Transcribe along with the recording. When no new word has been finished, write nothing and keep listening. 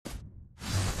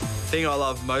thing I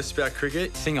love most about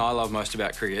cricket. Thing I love most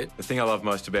about cricket. The thing I love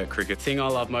most about cricket. Thing I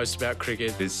love most about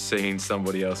cricket is seeing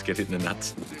somebody else get hit in the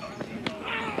nuts.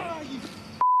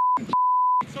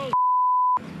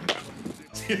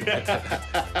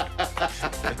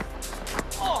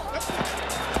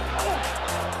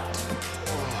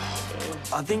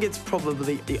 I think it's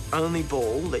probably the only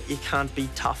ball that you can't be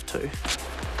tough to.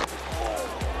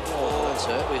 Oh, that's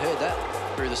hurt. We heard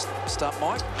that through the stump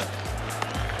mic.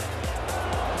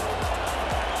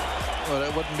 Well,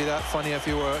 it wouldn't be that funny if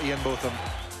you were Ian Botham.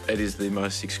 It is the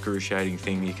most excruciating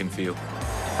thing you can feel.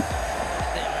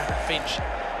 Finch,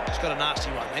 he's got a nasty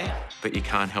one there. But you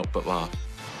can't help but laugh.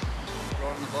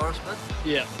 Right on the Boris bit?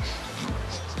 Yeah.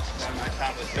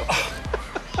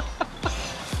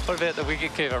 What about the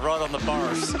wicketkeeper right on the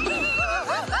Boris?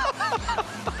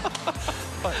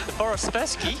 What, the Boris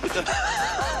Spassky? The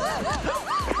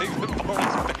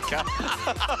Boris Becker.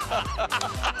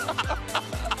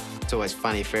 It's always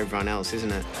funny for everyone else,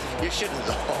 isn't it? You shouldn't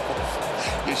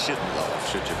laugh. You shouldn't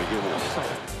laugh, should you begin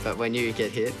with? But when you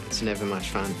get hit, it's never much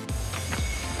fun.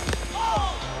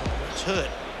 It's hurt.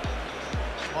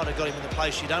 Might have got him in the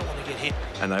place you don't want to get hit.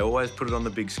 And they always put it on the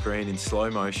big screen in slow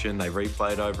motion. They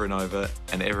replay it over and over,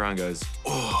 and everyone goes,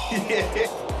 oh. Yeah.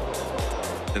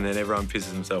 And then everyone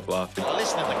pisses himself laughing.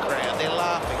 Listen to the crowd, they're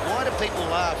laughing. Why do people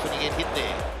laugh when you get hit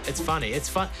there? It's funny. It's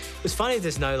fun. It's funny if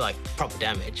there's no, like, proper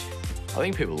damage. I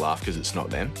think people laugh because it's not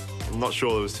them. I'm not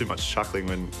sure there was too much chuckling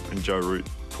when Joe Root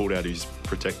pulled out his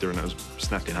protector and it was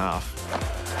snapped in half.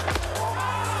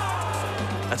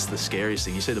 That's the scariest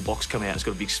thing. You see the box come out, it's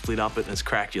got a big split up and it's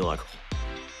cracked. You're like...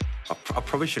 I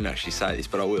probably shouldn't actually say this,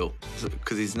 but I will,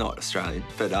 because he's not Australian.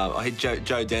 But I hit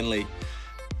Joe Denley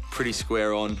pretty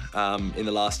square on in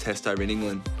the last test over in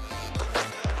England.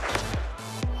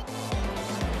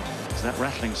 Is that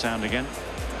rattling sound again?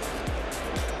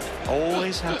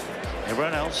 Always happens.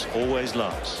 Everyone else always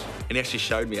laughs. And he actually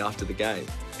showed me after the game,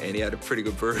 and he had a pretty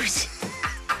good bruise.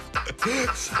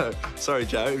 So, sorry,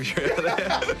 Joe, if you're out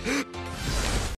there.